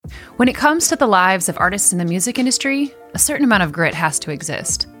When it comes to the lives of artists in the music industry, a certain amount of grit has to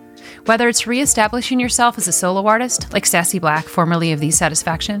exist. Whether it's reestablishing yourself as a solo artist, like Sassy Black, formerly of The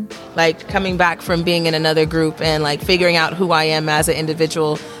Satisfaction. Like coming back from being in another group and like figuring out who I am as an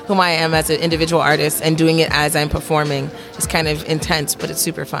individual, artist, and doing it as I'm performing. It's kind of intense, but it's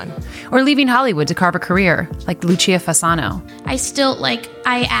super fun. Or leaving Hollywood to carve a career, like Lucia Fasano.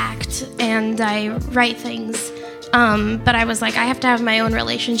 I act and I write things, but I was like, I have to have my own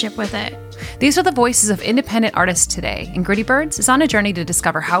relationship with it. These are the voices of independent artists today, and Gritty Birds is on a journey to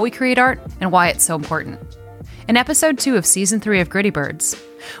discover how we create art and why it's so important. In episode 2 of season 3 of Gritty Birds,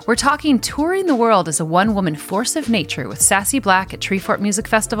 we're talking touring the world as a one-woman force of nature with Sassy Black at Treefort Music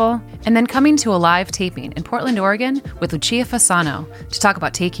Festival, and then coming to a live taping in Portland, Oregon with Lucia Fasano to talk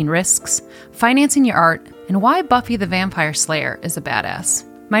about taking risks, financing your art, and why Buffy the Vampire Slayer is a badass.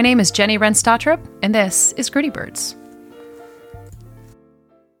 My name is Jenny Renstotrup, and this is Gritty Birds.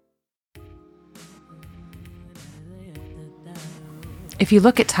 If you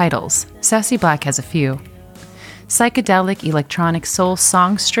look at titles, Sassy Black has a few. Psychedelic electronic soul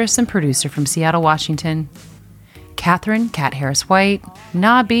songstress and producer from Seattle, Washington. Catherine Cat Harris White,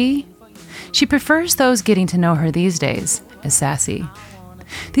 Nabi. She prefers those getting to know her these days as Sassy.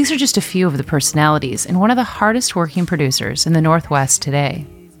 These are just a few of the personalities and one of the hardest working producers in the Northwest today.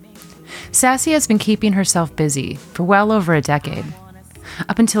 Sassy has been keeping herself busy for well over a decade.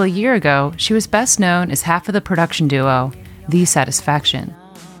 Up until a year ago, she was best known as half of the production duo The Satisfaction.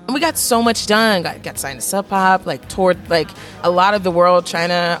 We got so much done. Got signed to Sub Pop, toured a lot of the world,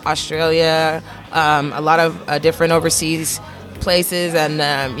 China, Australia, a lot of different overseas places, and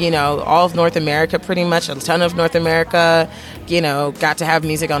all of North America, pretty much a ton of North America. Got to have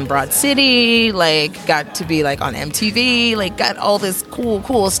music on Broad City, got to be on MTV, got all this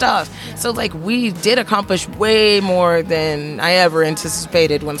cool stuff. So we did accomplish way more than I ever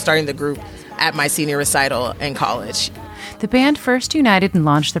anticipated when starting the group at my senior recital in college. The band first united and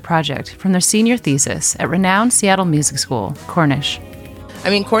launched the project from their senior thesis at renowned Seattle music school, Cornish.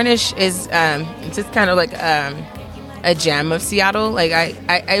 Cornish is it's just kind of a gem of Seattle.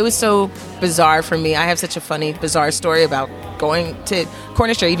 It was so bizarre for me. I have such a funny, bizarre story about going to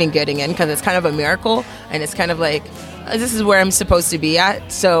Cornish or even getting in, because it's kind of a miracle, and it's kind of this is where I'm supposed to be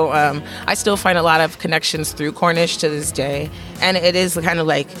at. So I still find a lot of connections through Cornish to this day, and it is kind of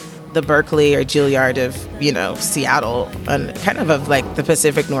the Berkeley or Juilliard of, Seattle, and kind of the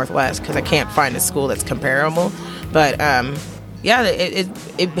Pacific Northwest, because I can't find a school that's comparable. But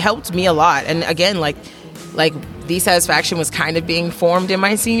it helped me a lot. And again, The Satisfaction was kind of being formed in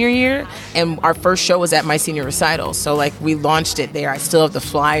my senior year, and our first show was at my senior recital. So we launched it there. I still have the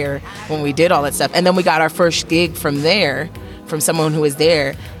flyer when we did all that stuff. And then we got our first gig from there, from someone who was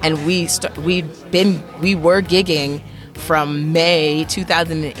there, and we were gigging from May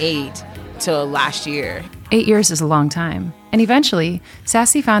 2008 till last year. 8 years is a long time. And eventually,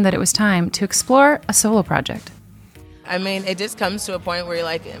 Sassy found that it was time to explore a solo project. It just comes to a point where you're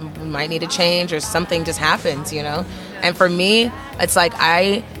we might need a change, or something just happens, And for me, it's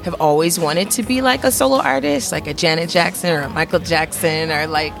I have always wanted to be a solo artist, like a Janet Jackson or a Michael Jackson,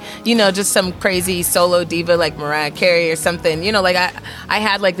 or just some crazy solo diva like Mariah Carey or something. I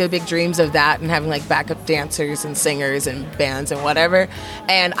had the big dreams of that, and having backup dancers and singers and bands and whatever.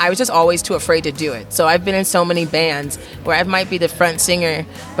 And I was just always too afraid to do it. So I've been in so many bands where I might be the front singer,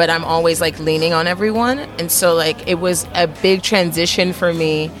 but I'm always leaning on everyone. And so it was a big transition for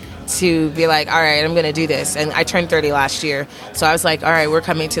me to be all right, I'm gonna do this. And I turned 30 last year, so I was all right, we're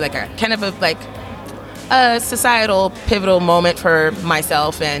coming to a kind of a societal pivotal moment for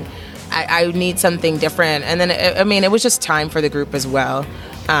myself, and I need something different. And then it was just time for the group as well.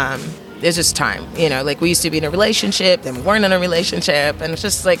 It's just time, we used to be in a relationship, then we weren't in a relationship, and it's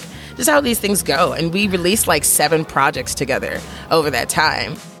just just how these things go. And we released 7 projects together over that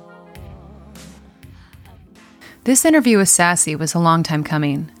time. This interview with Sassy was a long time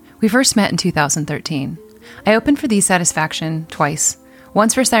coming. We first met in 2013. I opened for The Satisfaction twice.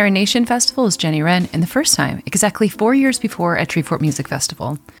 Once for Siren Nation Festival as Jenny Wren, and the first time, exactly 4 years before, at Treefort Music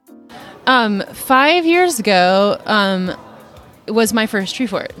Festival. 5 years ago was my first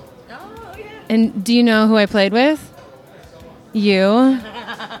Treefort. Oh, yeah. And do you know who I played with? You.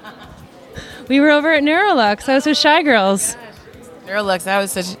 We were over at Neurolux. I was with Shy Girls. Neurolux, I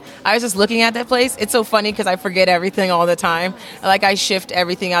was just looking at that place. It's so funny because I forget everything all the time. I shift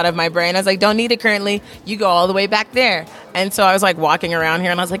everything out of my brain. I was don't need it currently. You go all the way back there. And so I was walking around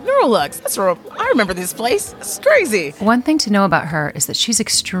here, and I was Neurolux, I remember this place. It's crazy. One thing to know about her is that she's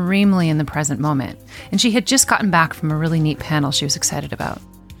extremely in the present moment. And she had just gotten back from a really neat panel she was excited about.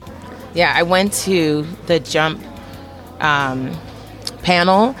 Yeah, I went to the Jump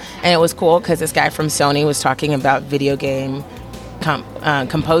panel, and it was cool because this guy from Sony was talking about video game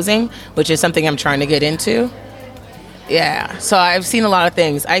composing, which is something I'm trying to get into. Yeah, so I've seen a lot of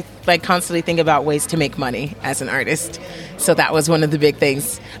things. I like constantly think about ways to make money as an artist. So that was one of the big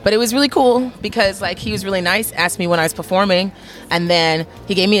things. But it was really cool because like he was really nice, asked me when I was performing, and then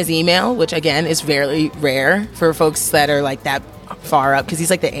he gave me his email, which again is very rare for folks that are like that far up, because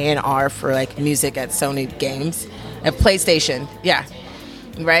he's like the A&R for like music at Sony Games, at PlayStation. Yeah,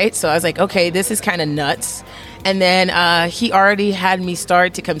 right? So I was like, okay, this is kind of nuts. And then he already had me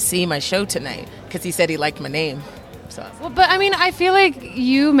start to come see my show tonight because he said he liked my name. So. Well, but I mean, I feel like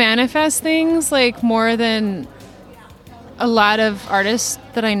you manifest things like more than a lot of artists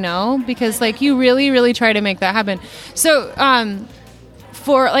that I know, because like you really, really try to make that happen. So,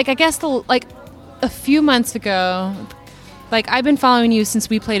 for like, I guess like a few months ago, like I've been following you since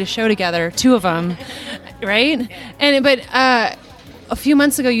we played a show together, 2 of them, right? But a few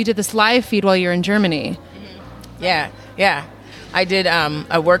months ago, you did this live feed while you're in Germany. Yeah. I did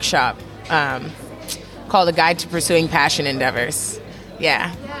a workshop. Called A Guide to Pursuing Passion Endeavors.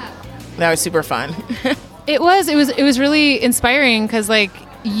 Yeah. That was super fun. It was really inspiring because like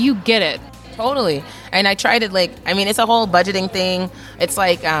you get it. Totally. And I tried it like, I mean, it's a whole budgeting thing. It's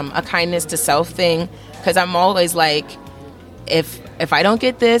like a kindness to self thing, because I'm always like, if I don't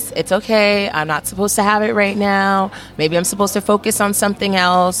get this, it's okay. I'm not supposed to have it right now. Maybe I'm supposed to focus on something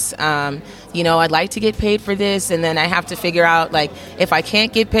else. I'd like to get paid for this, and then I have to figure out, like, if I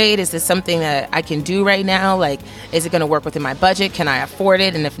can't get paid, is this something that I can do right now? Like, is it going to work within my budget? Can I afford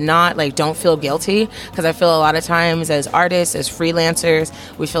it? And if not, like, don't feel guilty, because I feel a lot of times as artists, as freelancers,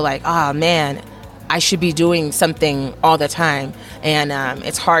 we feel like, oh, man, I should be doing something all the time. And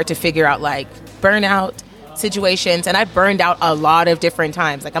it's hard to figure out, like, burnout situations. And I've burned out a lot of different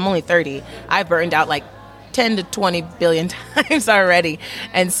times. Like, I'm only 30. I've burned out, like, 10 to 20 billion times already.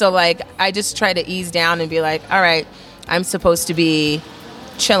 And so like I just try to ease down and be like, all right, I'm supposed to be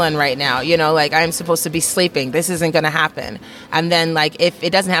chilling right now, like I'm supposed to be sleeping. This isn't going to happen. And then like if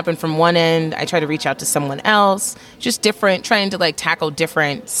it doesn't happen from one end, I try to reach out to someone else, just trying to like tackle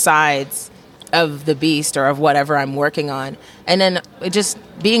different sides of the beast or of whatever I'm working on. And then just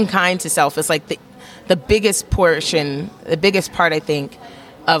being kind to self is like the biggest part, I think,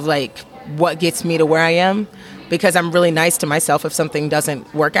 of like what gets me to where I am, because I'm really nice to myself if something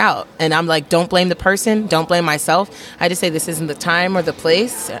doesn't work out. And I'm like, don't blame the person, don't blame myself. I just say this isn't the time or the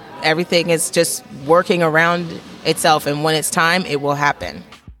place. Everything is just working around itself, and when it's time, it will happen.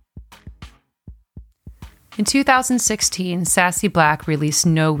 In 2016, Sassy Black released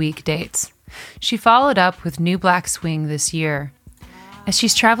No Weak Dates. She followed up with New Black Swing this year. As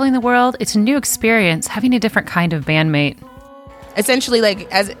she's traveling the world, it's a new experience having a different kind of bandmate. Essentially,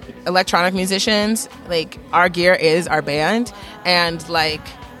 like, as electronic musicians, like, our gear is our band, and like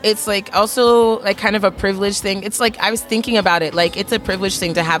it's like also like kind of a privilege thing. It's like, I was thinking about it, like it's a privilege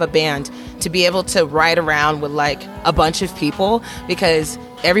thing to have a band, to be able to ride around with like a bunch of people, because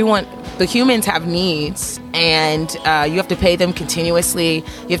the humans have needs, and you have to pay them continuously,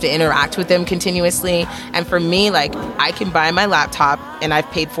 you have to interact with them continuously. And for me, like, I can buy my laptop and I've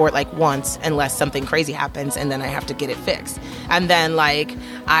paid for it like once, unless something crazy happens and then I have to get it fixed. And then like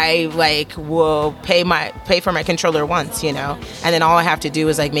I like will pay for my controller once, and then all I have to do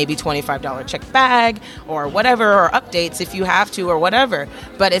is like maybe $25 check bag or whatever, or updates if you have to or whatever.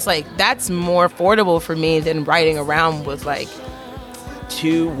 But it's like that's more affordable for me than riding around with like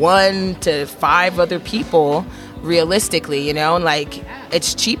 1 to 5 other people, realistically, and like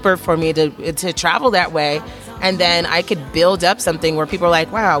it's cheaper for me to travel that way. And then I could build up something where people are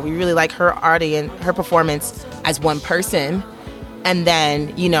like, wow, we really like her art and her performance as one person. And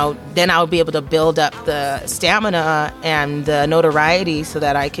then, then I'll be able to build up the stamina and the notoriety so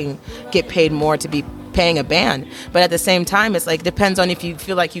that I can get paid more to be paying a band. But at the same time, it's like, depends on if you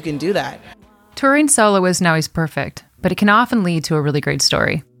feel like you can do that. Touring solo isn't always perfect, but it can often lead to a really great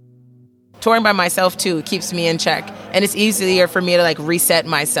story. Touring by myself, too, keeps me in check. And it's easier for me to, like, reset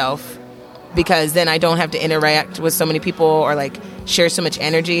myself, because then I don't have to interact with so many people or, like, share so much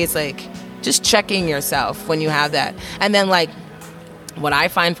energy. It's, like, just checking yourself when you have that. And then, like, what I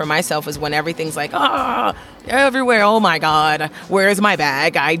find for myself is when everything's like, everywhere, oh my God, where's my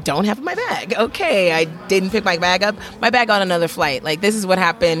bag? I don't have my bag. Okay, I didn't pick my bag up. My bag on another flight. Like, this is what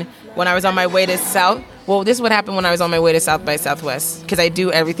happened when I was on my way to South. Well, this is what happened when I was on my way to South by Southwest, because I do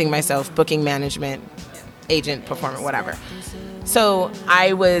everything myself, booking, management, agent, performer, whatever. So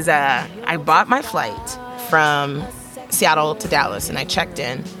I bought my flight from Seattle to Dallas, and I checked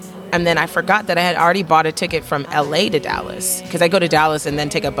in. And then I forgot that I had already bought a ticket from LA to Dallas, because I go to Dallas and then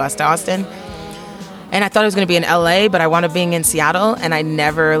take a bus to Austin. And I thought it was going to be in LA, but I wound up being in Seattle, and I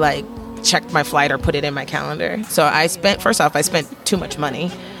never like checked my flight or put it in my calendar. So I spent too much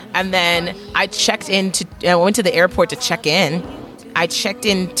money. And then I went to the airport to check in. I checked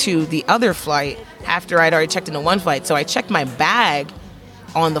into the other flight after I'd already checked into one flight. So I checked my bag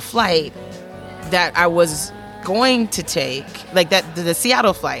on the flight that I was going to take, like the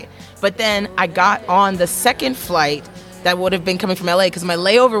Seattle flight. But then I got on the second flight that would have been coming from LA because my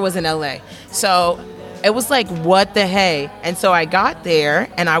layover was in LA. So it was like, what the hey? And so I got there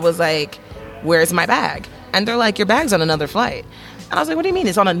and I was like, where's my bag? And they're like, your bag's on another flight. And I was like, what do you mean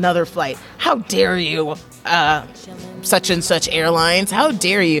it's on another flight? How dare you, such and such airlines? How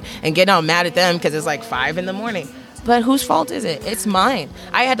dare you? And get all mad at them because it's like 5 a.m. But whose fault is it? It's mine.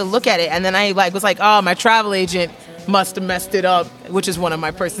 I had to look at it, and then I was like, oh, my travel agent must have messed it up, which is one of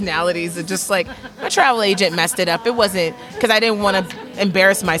my personalities. It's just like, my travel agent messed it up. It wasn't because I didn't want to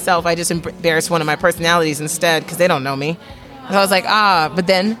embarrass myself. I just embarrassed one of my personalities instead because they don't know me. So I was like, but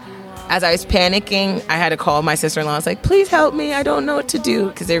then as I was panicking, I had to call my sister-in-law. I was like, please help me. I don't know what to do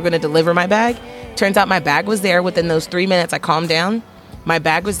because they were going to deliver my bag. Turns out my bag was there within those 3 minutes. I calmed down. My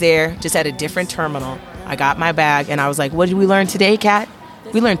bag was there, just at a different terminal. I got my bag, and I was like, what did we learn today, Kat?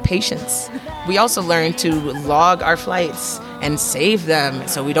 We learned patience. We also learned to log our flights and save them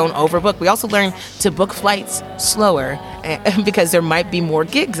so we don't overbook. We also learned to book flights slower because there might be more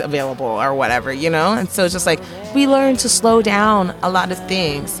gigs available or whatever, you know? And so it's just like, we learned to slow down a lot of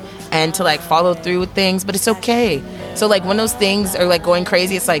things and to like follow through with things, but it's okay. So like when those things are like going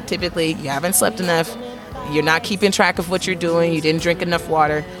crazy, it's like typically you haven't slept enough, you're not keeping track of what you're doing, you didn't drink enough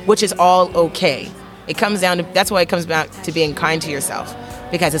water, which is all okay. It comes down to, that's why it comes back to being kind to yourself,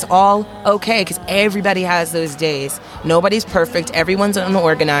 because it's all okay, because everybody has those days. Nobody's perfect, everyone's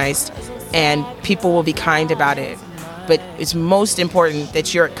unorganized, and people will be kind about it. But it's most important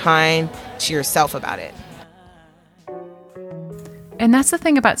that you're kind to yourself about it. And that's the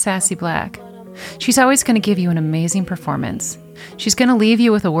thing about Sassy Black. She's always going to give you an amazing performance. She's going to leave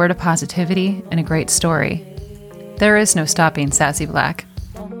you with a word of positivity and a great story. There is no stopping Sassy Black.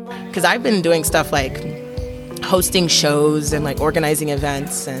 Because I've been doing stuff like hosting shows and like organizing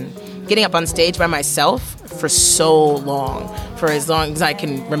events and getting up on stage by myself for so long. For as long as I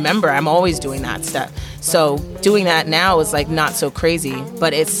can remember, I'm always doing that stuff. So doing that now is like not so crazy,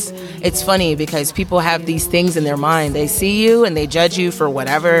 but it's funny because people have these things in their mind. They see you and they judge you for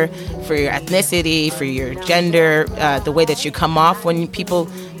whatever, for your ethnicity, for your gender, the way that you come off when people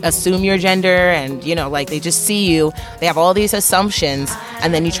assume your gender, and you know, like they just see you. They have all these assumptions,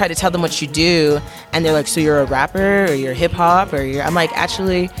 and then you try to tell them what you do, and they're like, so you're a rapper or you're hip hop or you're, I'm like,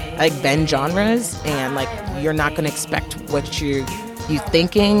 actually I like bend genres, and like you're not gonna expect what you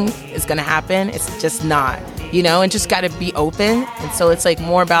thinking is gonna happen. It's just not, you know, and just gotta be open. And so it's like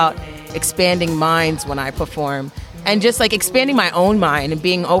more about expanding minds when I perform, and just like expanding my own mind and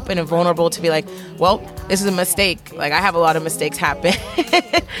being open and vulnerable to be like, well, this is a mistake. Like I have a lot of mistakes happen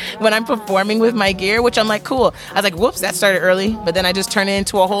when I'm performing with my gear, which I'm like, cool. I was like, whoops, that started early, but then I just turn it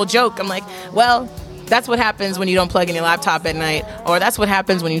into a whole joke. I'm like, well, that's what happens when you don't plug in your laptop at night, or that's what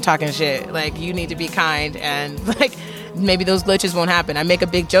happens when you're talking shit. Like you need to be kind, and like maybe those glitches won't happen. I make a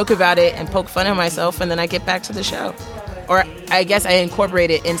big joke about it and poke fun at myself, and then I get back to the show. Or I guess I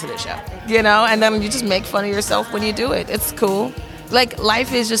incorporate it into the show, you know? And then you just make fun of yourself when you do it. It's cool. Like,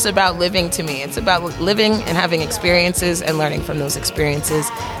 life is just about living to me. It's about living and having experiences and learning from those experiences,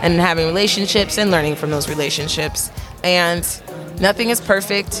 and having relationships and learning from those relationships. And nothing is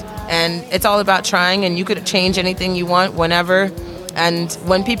perfect, and it's all about trying, and you could change anything you want whenever. And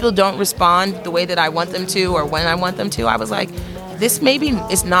when people don't respond the way that I want them to, or when I want them to, I was like, this maybe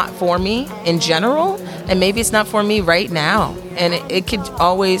is not for me in general, and maybe it's not for me right now. And it could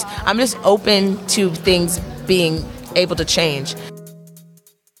always, I'm just open to things being able to change.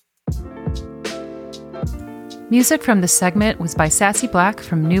 Music from this segment was by Sassy Black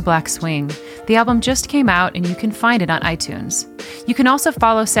from New Black Swing. The album just came out, and you can find it on iTunes. You can also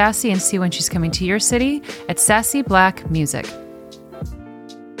follow Sassy and see when she's coming to your city at Sassy Black Music.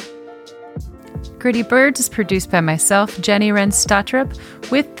 Gritty Birds is produced by myself, Jenny Wren Stotrup,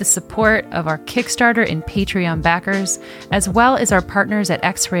 with the support of our Kickstarter and Patreon backers, as well as our partners at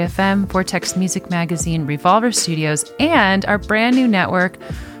X-Ray FM, Vortex Music Magazine, Revolver Studios, and our brand new network,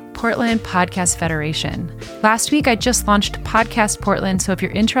 Portland Podcast Federation. Last week, I just launched Podcast Portland, so if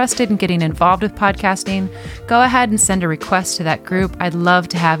you're interested in getting involved with podcasting, go ahead and send a request to that group. I'd love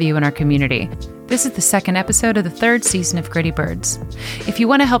to have you in our community. This is the second episode of the third season of Gritty Birds. If you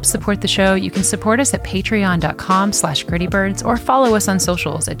want to help support the show, you can support us at patreon.com/grittybirds or follow us on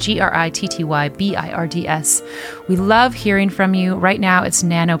socials at GRITTYBIRDS. We love hearing from you. Right now it's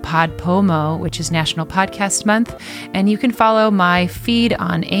NanoPodPomo, which is National Podcast Month, and you can follow my feed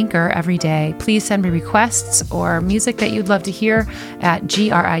on Anchor every day. Please send me requests or music that you'd love to hear at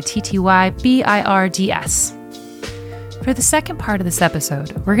GRITTYBIRDS. For the second part of this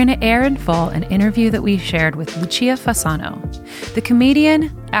episode, we're going to air in full an interview that we shared with Lucia Fasano. The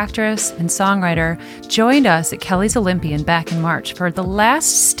comedian, actress, and songwriter joined us at Kelly's Olympian back in March for the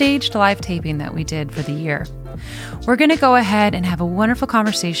last staged live taping that we did for the year. We're going to go ahead and have a wonderful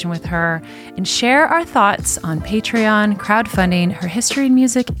conversation with her and share our thoughts on Patreon, crowdfunding, her history in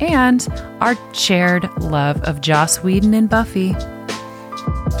music, and our shared love of Joss Whedon and Buffy.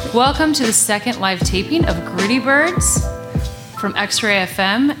 Welcome to the second live taping of Gritty Birds from X-Ray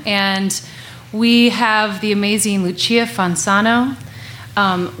FM, and we have the amazing Lucia Fasano.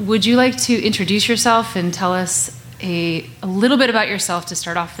 Would you like to introduce yourself and tell us a little bit about yourself to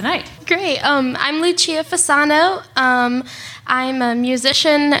start off the night? Great. I'm Lucia Fasano. I'm a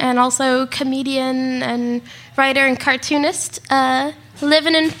musician and also comedian and writer and cartoonist,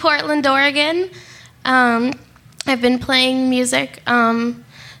 living in Portland, Oregon. I've been playing music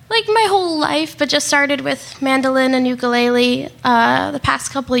like my whole life, but just started with mandolin and ukulele the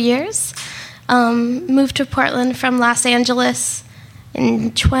past couple of years. Moved to Portland from Los Angeles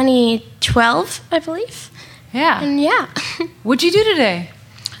in 2012, I believe. Yeah. And yeah. What'd you do today?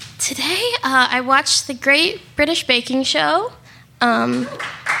 Today, I watched The Great British Baking Show. New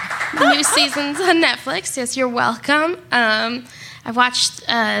seasons on Netflix. Yes, you're welcome. I watched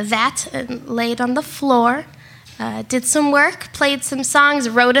that and laid on the floor. Did some work, played some songs,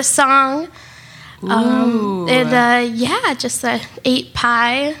 wrote a song. Ooh. Just ate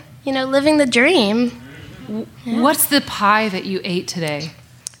pie, living the dream. Yeah. What's the pie that you ate today?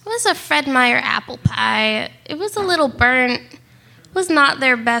 It was a Fred Meyer apple pie. It was a little burnt. It was not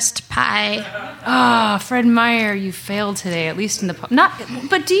their best pie. Ah, Fred Meyer, you failed today, at least in the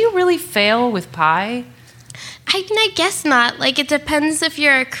but do you really fail with pie? I guess not. Like, it depends if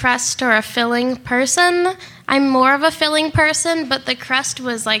you're a crust or a filling person. I'm more of a filling person, but the crust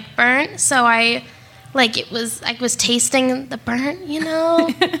was like burnt, so I was tasting the burnt,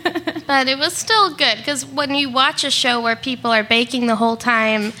 But it was still good, because when you watch a show where people are baking the whole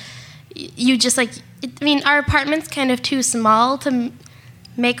time, you just our apartment's kind of too small to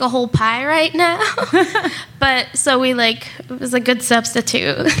make a whole pie right now. But so it was a good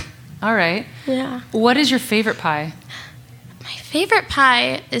substitute. All right. Yeah. What is your favorite pie? My favorite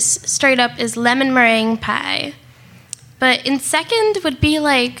pie is lemon meringue pie. But in second would be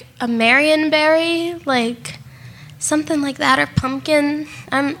like a Marionberry, like something like that, or pumpkin.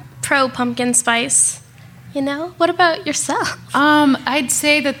 I'm pro pumpkin spice. What about yourself? I'd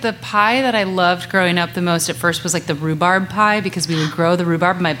say that the pie that I loved growing up the most at first was like the rhubarb pie, because we would grow the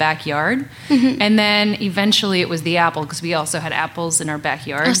rhubarb in my backyard. Mm-hmm. And then eventually it was the apple, because we also had apples in our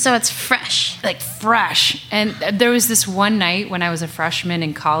backyard. Oh, so it's fresh. Like fresh. And there was this one night when I was a freshman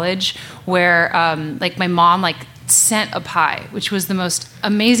in college where my mom sent a pie, which was the most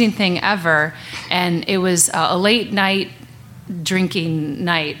amazing thing ever. And it was a late night drinking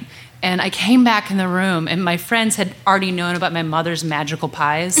night. And I came back in the room, and my friends had already known about my mother's magical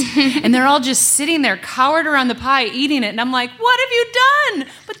pies. And they're all just sitting there, cowered around the pie, eating it. And I'm like, what have you done?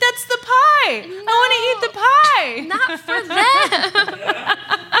 But that's the pie. No, I want to eat the pie. Not for them.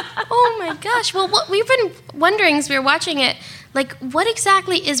 Oh, my gosh. Well, what we've been wondering as we were watching it, what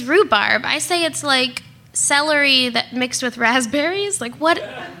exactly is rhubarb? I say it's like celery that mixed with raspberries. What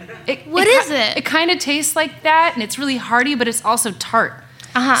is it? It kind of tastes like that, and it's really hearty, but it's also tart.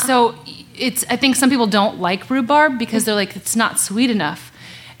 Uh-huh. So I think some people don't like rhubarb because they're like, it's not sweet enough.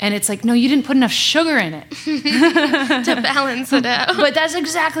 And it's like, no, you didn't put enough sugar in it. To balance it out. But that's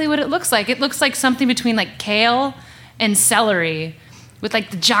exactly what it looks like. It looks like something between kale and celery with the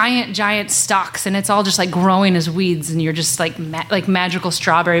giant stalks, and it's all just growing as weeds, and you're just like magical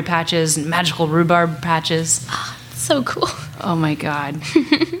strawberry patches and magical rhubarb patches. Oh, so cool. Oh my God.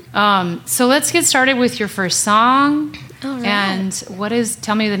 So let's get started with your first song. All right. And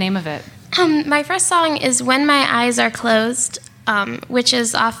tell me the name of it. My first song is When My Eyes Are Closed, which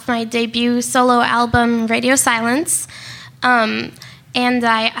is off my debut solo album, Radio Silence. And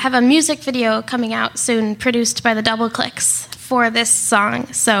I have a music video coming out soon, produced by the Double Clicks for this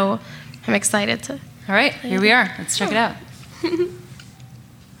song. So I'm excited to. All right, here we are. Let's check it out.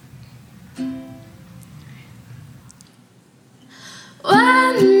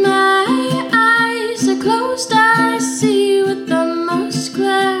 When my eyes are closed, I see with the most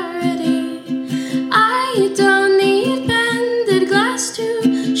clarity.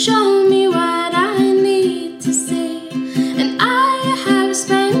 show me what I need to see. And I have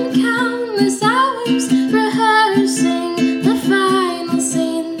spent countless hours rehearsing the final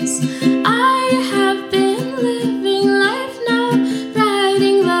scenes. I have been living life now,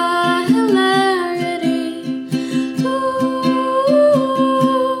 writing the hilarity.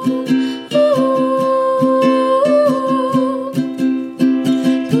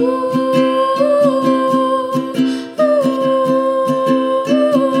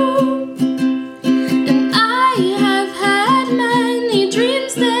 And I have had many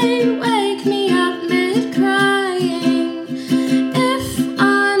dreams, they wake me up mid-crying. If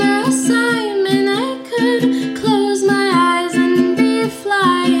on assignment I could close my eyes and be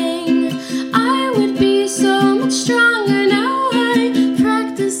flying, I would be so much stronger now. I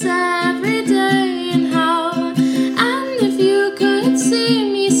practice every day and how. And if you could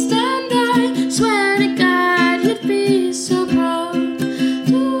see me stand, I swear to God you'd be so proud.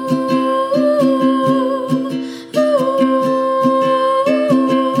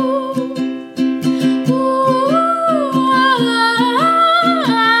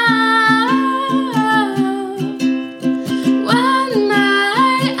 When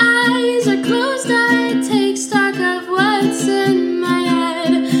my eyes are closed, I take stock of what's in my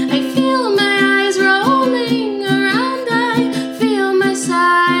head. I feel my eyes rolling around, I feel my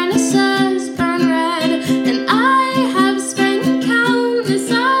sinuses burn red. And I have spent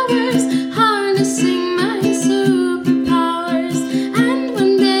countless hours harnessing my superpowers. And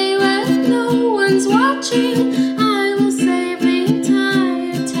one day when no one's watching, I will save the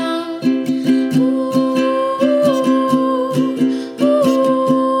entire town.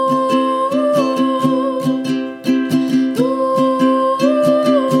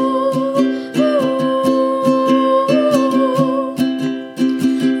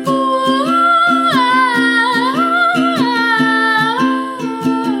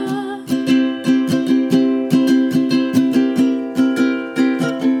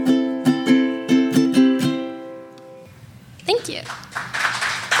 Thank you.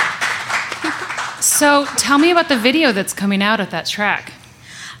 So tell me about the video that's coming out of that track.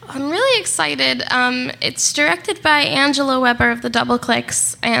 I'm really excited. It's directed by Angela Weber of the Double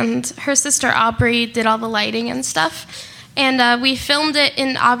Clicks, and her sister Aubrey did all the lighting and stuff. And we filmed it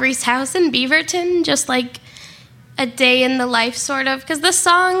in Aubrey's house in Beaverton, just like a day in the life, sort of. Because the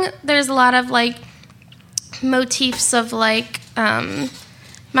song, there's a lot of like motifs of like my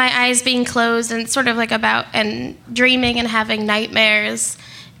eyes being closed and sort of like about and dreaming and having nightmares.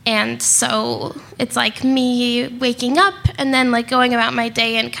 And so it's like me waking up and then like going about my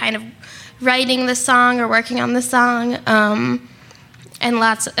day and kind of writing the song or working on the song,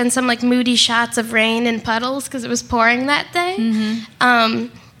 and some like moody shots of rain and puddles because it was pouring that day,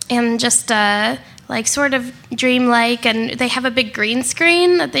 and just like sort of dreamlike. And they have a big green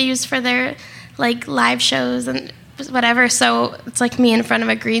screen that they use for their like live shows and whatever. So it's like me in front of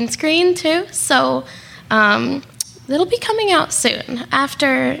a green screen too. So. It'll be coming out soon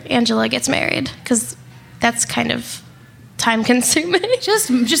after Angela gets married, because that's kind of time-consuming. Just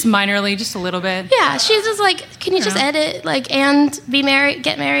minorly, just a little bit. Yeah, she's just like, can you just edit like and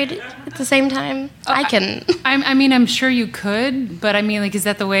get married at the same time? I can. I mean, I'm sure you could, but I mean, like, is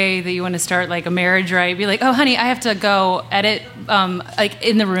that the way that you want to start like a marriage? Right? Be like, oh, honey, I have to go edit, like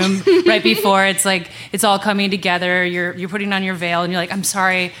in the room right before it's like it's all coming together. You're putting on your veil, and you're like, I'm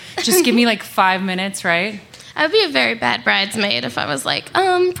sorry, just give me like 5 minutes, right? I would be a very bad bridesmaid if I was like,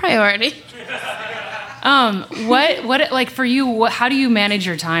 priority. What like for you, how do you manage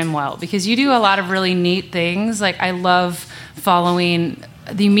your time well? Because you do a lot of really neat things. Like, I love following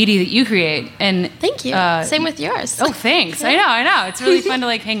the media that you create. And thank you. Same with yours. Oh, thanks. I know. It's really fun to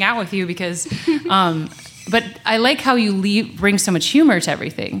like hang out with you because, but I like how you bring so much humor to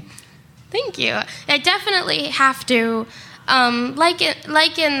everything. Thank you. I definitely have to, like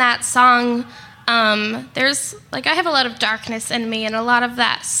in that song. There's like I have a lot of darkness in me, and a lot of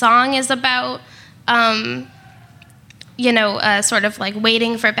that song is about, sort of like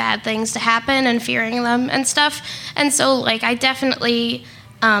waiting for bad things to happen and fearing them and stuff. And so like I definitely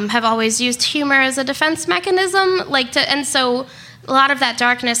have always used humor as a defense mechanism, and so a lot of that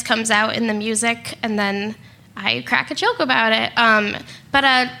darkness comes out in the music, and then I crack a joke about it.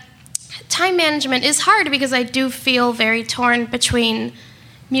 But time management is hard because I do feel very torn between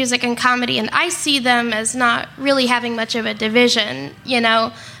music and comedy, and I see them as not really having much of a division,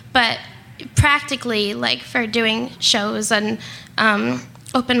 but practically, like for doing shows and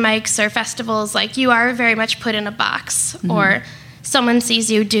open mics or festivals, like you are very much put in a box, or someone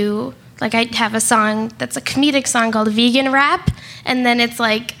sees you do, like I have a song that's a comedic song called Vegan Rap, and then it's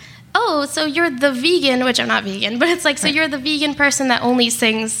like oh, so you're the vegan, which I'm not vegan, but it's like, so you're the vegan person that only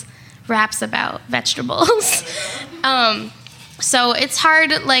sings raps about vegetables. So it's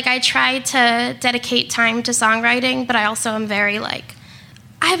hard. Like, I try to dedicate time to songwriting, but I also am very like,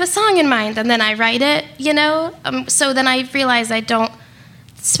 I have a song in mind, and then I write it, you know? So then I realize I don't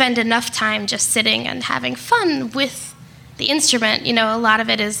spend enough time just sitting and having fun with the instrument. You know, a lot of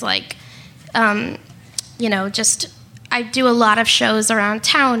it is like, you know, just, I do a lot of shows around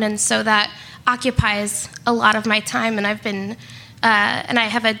town, and so that occupies a lot of my time, and I've been, and I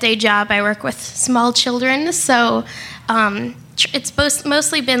have a day job. I work with small children, so it's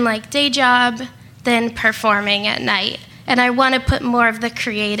mostly been like day job, then performing at night. And I want to put more of the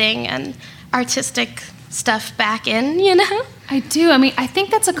creating and artistic stuff back in, you know? I do. I mean, I think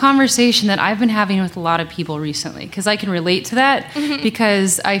that's a conversation that I've been having with a lot of people recently, because I can relate to that,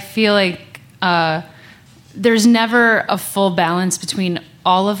 because I feel like there's never a full balance between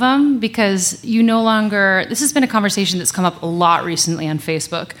all of them, because you no longer... This has been a conversation that's come up a lot recently on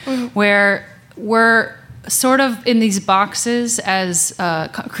Facebook, where we're sort of in these boxes as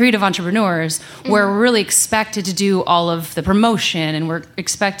creative entrepreneurs, where we're really expected to do all of the promotion, and we're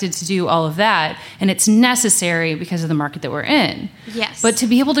expected to do all of that, and it's necessary because of the market that we're in. Yes. But to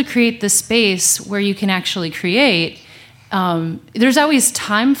be able to create the space where you can actually create, there's always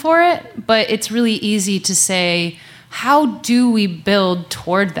time for it, but it's really easy to say, how do we build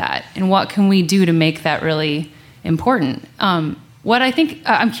toward that, and what can we do to make that really important? What I think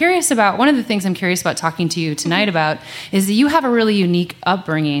I'm curious about, one of the things I'm curious about talking to you tonight about, is that you have a really unique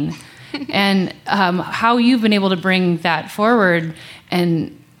upbringing, and how you've been able to bring that forward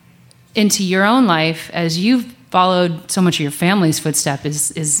and into your own life as you've followed so much of your family's footstep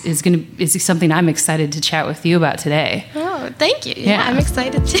is something I'm excited to chat with you about today. Oh, thank you. Yeah, I'm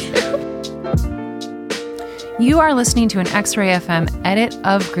excited too. You are listening to an X-Ray FM edit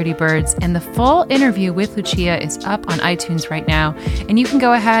of Gritty Birds, and the full interview with Lucia is up on iTunes right now, and you can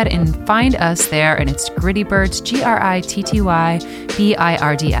go ahead and find us there, and it's Gritty Birds,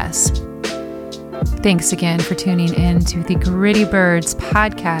 GrittyBirds. Thanks again for tuning in to the Gritty Birds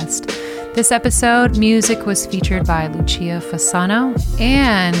podcast. This episode, music was featured by Lucia Fasano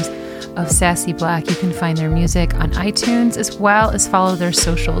and of Sassy Black. You can find their music on iTunes, as well as follow their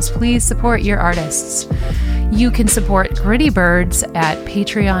socials. Please support your artists. You can support Gritty Birds at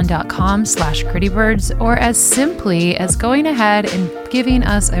patreon.com/grittybirds, or as simply as going ahead and giving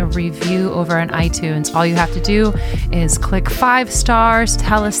us a review over on iTunes. All you have to do is click 5 stars,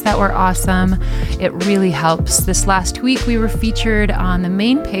 tell us that we're awesome. It really helps. This last week we were featured on the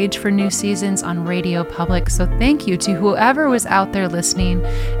main page for new seasons on Radio Public, so thank you to whoever was out there listening.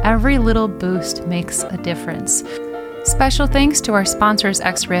 Every little boost makes a difference. Special thanks to our sponsors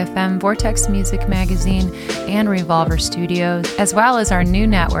X-Ray FM, Vortex Music Magazine, and Revolver Studios, as well as our new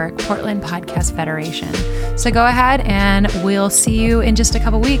network, Portland Podcast Federation. So go ahead and we'll see you in just a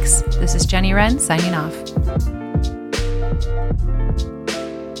couple weeks. This is Jenny Wren signing off.